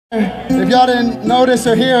If y'all didn't notice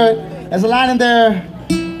or hear it, there's a line in there.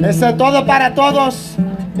 It said, todo para todos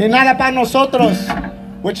y nada para nosotros,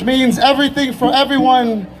 which means everything for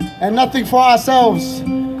everyone and nothing for ourselves.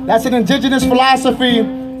 That's an indigenous philosophy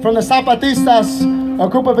from the Zapatistas, a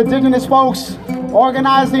group of indigenous folks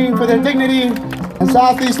organizing for their dignity in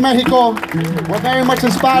Southeast Mexico. We're very much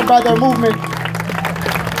inspired by their movement.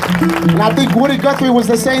 And I think Woody Guthrie was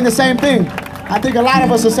saying the same thing. I think a lot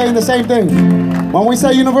of us are saying the same thing. When we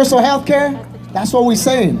say universal health care, that's what we're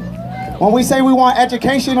saying. When we say we want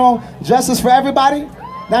educational justice for everybody,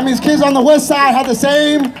 that means kids on the west side have the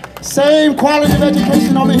same quality of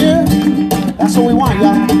education over here. That's what we want,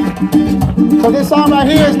 y'all. So this song right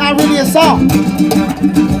here is not really a song.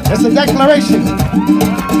 It's a declaration. So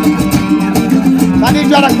I need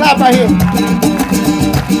y'all to clap right here.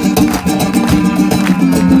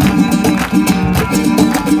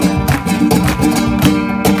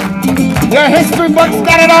 Your history books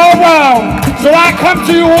got it all wrong, so I come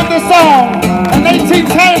to you with this song. In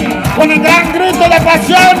 1810, con el gran grito de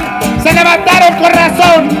pasión, se levantaron con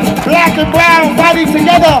razón. Black and brown fighting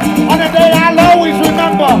together on a day I'll always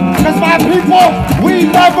remember. Cause my people, we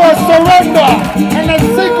never surrender. En el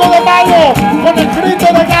 5 de mayo, con el grito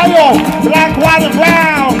de gallo, black, white and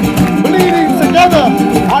brown, bleeding together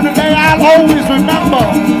on a day I'll always remember.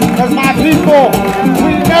 Cause my people,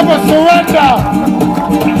 we never surrender.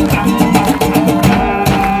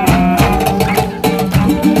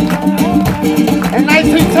 En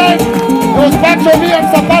 1910, it was Pancho Villa and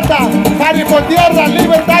Zapata fighting for tierra,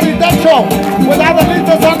 libertad y techo, with other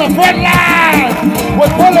leaders on the front line,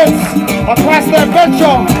 with bullets across their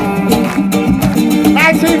pecho.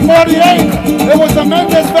 1948, it was the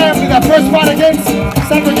Mendez family that first fought against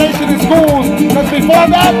segregation in schools, because before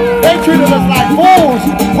that, they treated us like fools,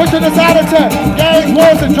 which decided to gangs,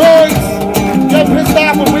 wars, and drugs. Get pissed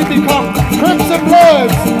off when we become Crips and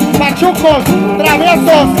Bloods, Pachucos,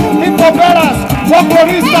 Traviesos, Hip-Hoperas,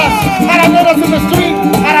 Folkloristas, Haraneras in the street,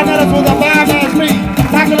 Haraneras with a fireman's meat,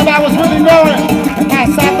 talking about what's really going in my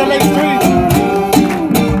Saturday street.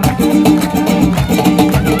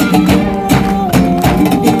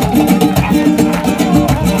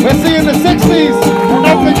 Let's see, in the 60s, in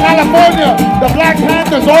Oakland, California, the Black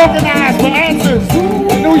Panthers organized for answers.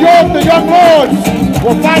 In New York, the Young Lords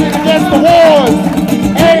were fighting against the wars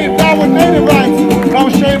aimed at with native rights. No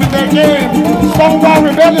shame in their game. Stonewall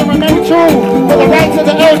Rebellion remained true for the rights of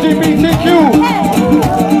the LGBTQ.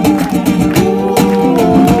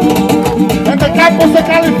 In the campus of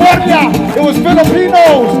California, it was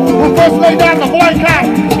Filipinos who first laid down the boycott,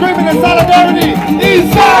 screaming in solidarity,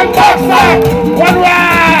 East Side Boxer, one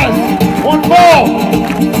rise, one fall.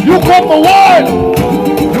 You come for one,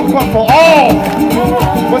 you come for all.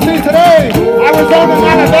 But see, today, Arizona and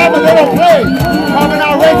Alabama, they don't play. Carving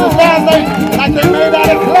out racist laws like they made out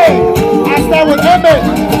of clay. I stand with Emmett,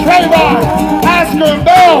 Trayvon, Oscar and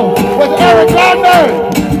Bell, with Eric Garner,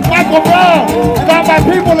 Michael Brown, and got my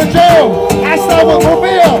people in jail. I stand with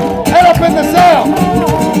Mobile, head up in the cell.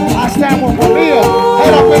 I stand with Mobile,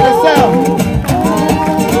 head up in the cell.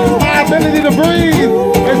 My ability to breathe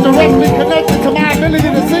is directly connected to my ability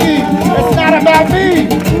to see. It's not about me,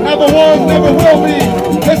 never was, never will be.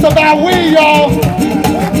 It's about we, y'all.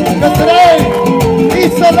 Cause today,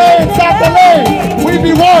 East LA and South LA, we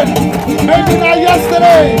be one. Maybe not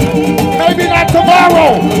yesterday, maybe not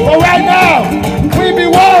tomorrow, but right now, we be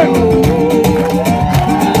one.